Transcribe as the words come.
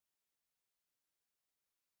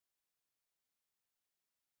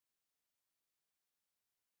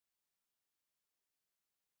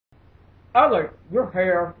I like your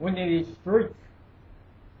hair when it is straight.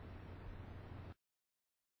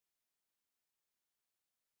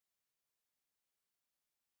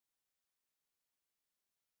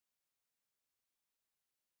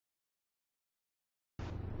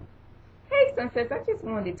 Hey, Sunsets, I just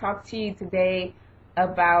wanted to talk to you today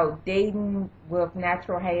about dating with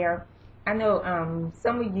natural hair. I know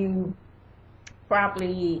some of you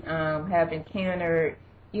probably have encountered,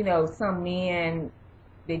 some men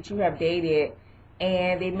that you have dated,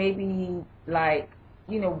 and they maybe like,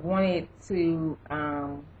 wanted to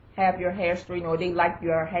have your hair straightened, or they like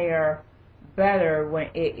your hair better when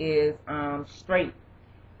it is straight.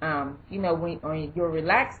 When on your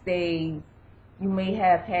relaxed days, you may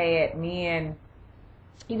have had men,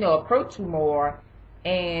 approach you more.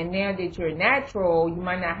 And now that you're natural, you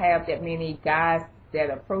might not have that many guys that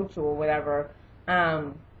approach you or whatever.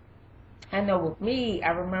 Um, I know with me, I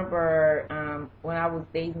remember when I was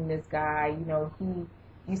dating this guy, he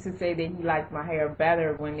used to say that he liked my hair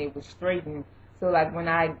better when it was straightened. So like when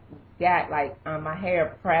I got like my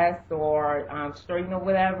hair pressed or straightened or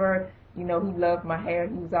whatever, he loved my hair.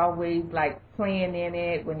 He was always like playing in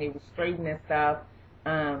it when it was straightened and stuff.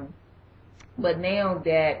 Um, but now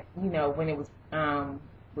that when it was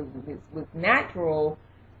natural,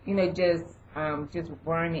 just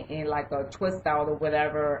wearing it in like a twist out or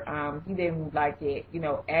whatever, he didn't like it,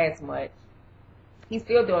 as much. He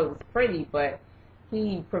still thought it was pretty, but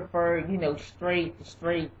he preferred, straight,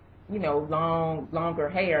 longer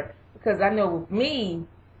hair. Because I know with me,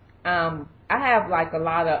 I have like a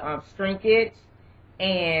lot of shrinkage,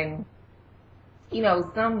 and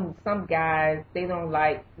some guys, they don't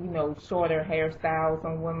like, shorter hairstyles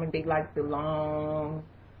on women. They like the long,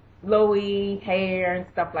 flowy hair and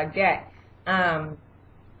stuff like that. Um,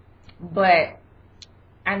 but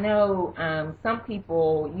I know some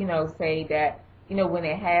people, say that, when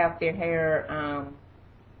they have their hair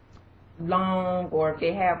long, or if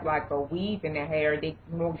they have like a weave in their hair, they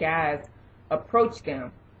more guys approach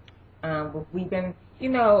them with weaving.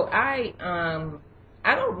 I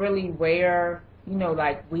don't really wear,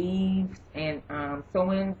 like weaves and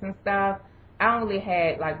sew-ins and stuff. I only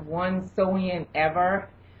had like one sew-in ever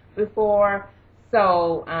before,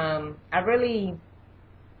 so I really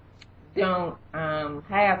don't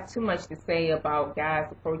have too much to say about guys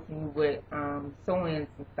approaching you with sew-ins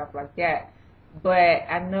and stuff like that. But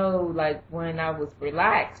I know, like, when I was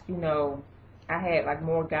relaxed, I had like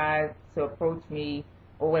more guys to approach me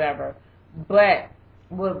or whatever. But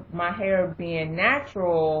with my hair being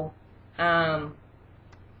natural, um,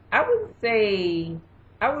 I would say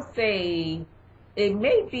I would say it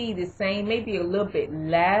may be the same, maybe a little bit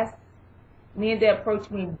less men that approach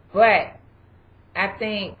me, but I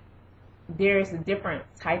think there's a different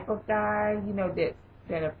type of guy,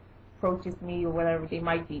 that approaches me or whatever. They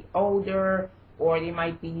might be older, or they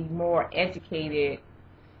might be more educated,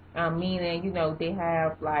 meaning, they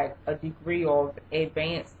have like a degree or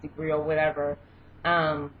advanced degree or whatever.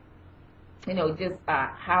 Um, just a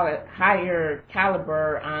higher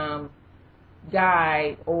caliber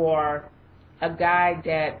guy, or a guy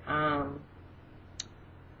that,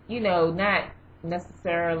 not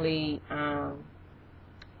necessarily,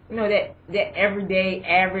 that everyday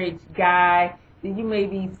average guy that you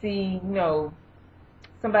maybe see,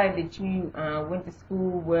 somebody that you went to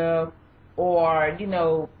school with, or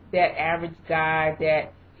that average guy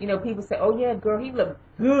that people say, oh yeah, girl, he look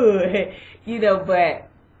good, but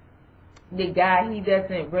the guy, he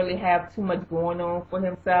doesn't really have too much going on for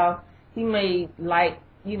himself. He may like,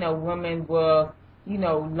 women with,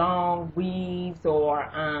 long weaves, or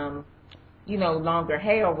longer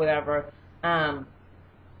hair or whatever. Um,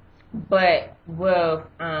 but with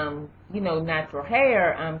natural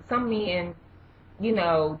hair, some men,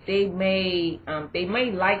 they may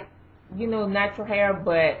like, natural hair,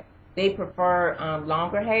 but they prefer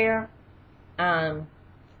longer hair. Um,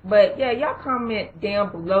 but yeah, y'all comment down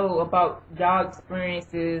below about y'all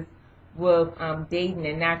experiences with dating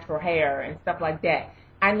and natural hair and stuff like that.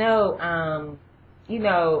 I know,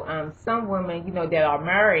 some women, that are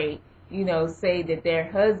married, say that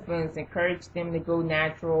their husbands encourage them to go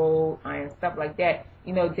natural and stuff like that.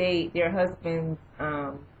 Their husbands,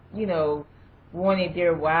 you know, wanted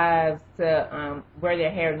their wives to wear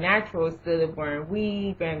their hair natural instead of wearing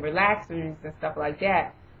weave and relaxers and stuff like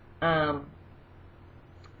that. Um,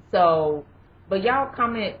 so, but y'all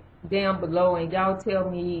comment down below and y'all tell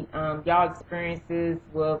me y'all experiences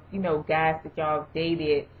with, guys that y'all have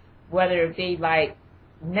dated, whether if they like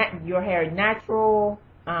your hair natural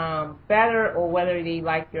better, or whether they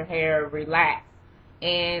like your hair relaxed.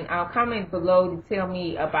 And comment below to tell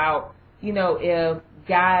me about, if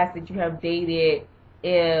guys that you have dated,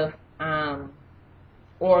 if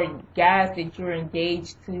or guys that you're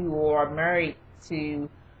engaged to or married to,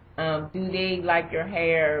 do they like your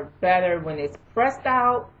hair better when it's pressed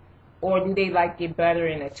out, or do they like it better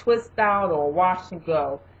in a twist out or wash and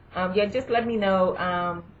go? Yeah, just let me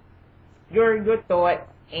know your thoughts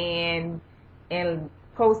and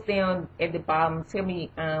post down at the bottom. Tell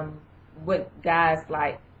me what guys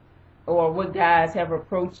like, or what guys have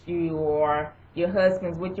approached you, or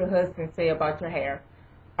what your husbands say about your hair.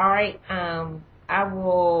 All right. I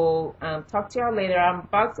will talk to y'all later. I'm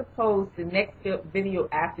about to post the next video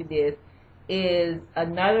after this is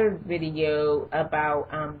another video about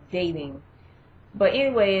dating. But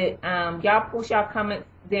anyway, y'all post y'all comments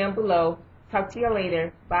down below. Talk to y'all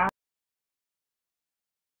later. Bye.